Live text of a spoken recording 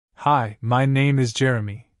Hi, my name is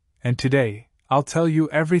Jeremy, and today, I'll tell you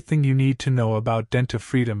everything you need to know about Denta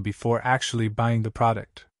Freedom before actually buying the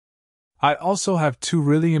product. I also have two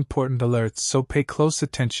really important alerts, so pay close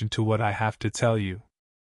attention to what I have to tell you.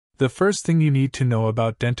 The first thing you need to know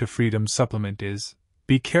about Denta Freedom supplement is,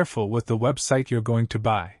 be careful with the website you're going to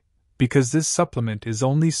buy, because this supplement is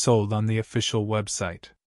only sold on the official website.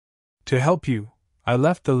 To help you, I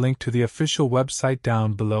left the link to the official website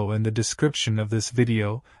down below in the description of this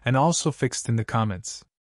video and also fixed in the comments.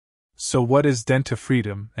 So what is Denta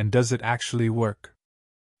Freedom and does it actually work?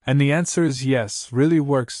 And the answer is yes, really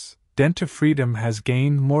works. Denta Freedom has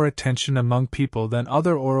gained more attention among people than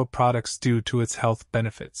other oral products due to its health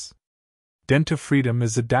benefits. Denta Freedom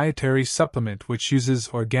is a dietary supplement which uses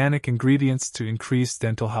organic ingredients to increase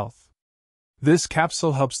dental health. This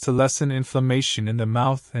capsule helps to lessen inflammation in the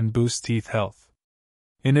mouth and boost teeth health.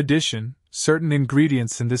 In addition, certain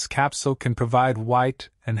ingredients in this capsule can provide white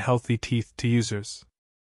and healthy teeth to users.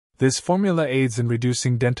 This formula aids in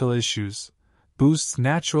reducing dental issues, boosts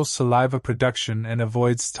natural saliva production, and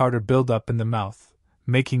avoids tartar buildup in the mouth,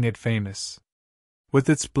 making it famous. With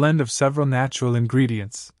its blend of several natural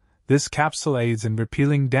ingredients, this capsule aids in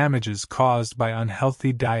repealing damages caused by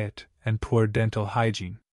unhealthy diet and poor dental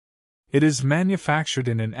hygiene. It is manufactured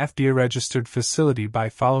in an FDA-registered facility by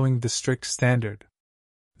following the strict standard.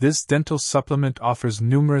 This dental supplement offers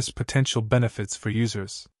numerous potential benefits for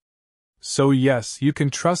users. So yes, you can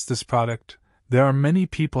trust this product. There are many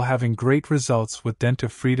people having great results with Denta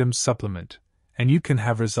Freedom supplement, and you can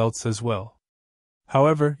have results as well.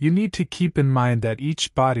 However, you need to keep in mind that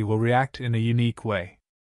each body will react in a unique way.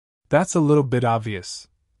 That's a little bit obvious,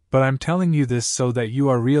 but I'm telling you this so that you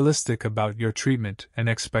are realistic about your treatment and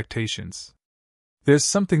expectations. There's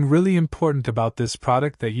something really important about this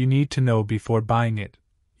product that you need to know before buying it.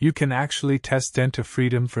 You can actually test Denta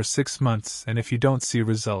Freedom for 6 months, and if you don't see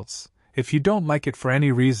results, if you don't like it for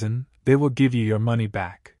any reason, they will give you your money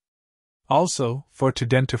back. Also, for to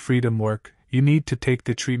Denta Freedom work, you need to take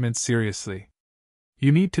the treatment seriously.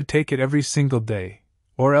 You need to take it every single day,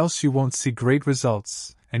 or else you won't see great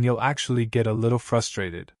results, and you'll actually get a little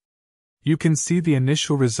frustrated. You can see the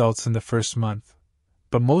initial results in the first month,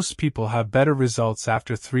 but most people have better results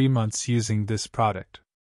after 3 months using this product.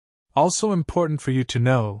 Also important for you to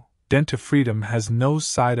know, Denta Freedom has no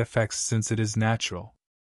side effects since it is natural.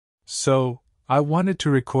 So, I wanted to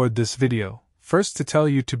record this video, first to tell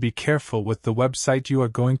you to be careful with the website you are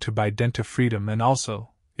going to buy Denta Freedom, and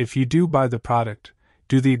also, if you do buy the product,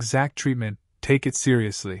 do the exact treatment, take it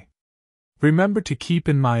seriously. Remember to keep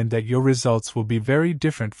in mind that your results will be very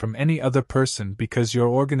different from any other person because your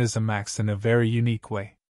organism acts in a very unique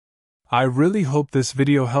way. I really hope this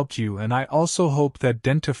video helped you, and I also hope that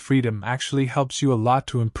Denta Freedom actually helps you a lot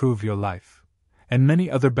to improve your life, and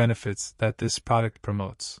many other benefits that this product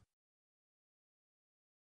promotes.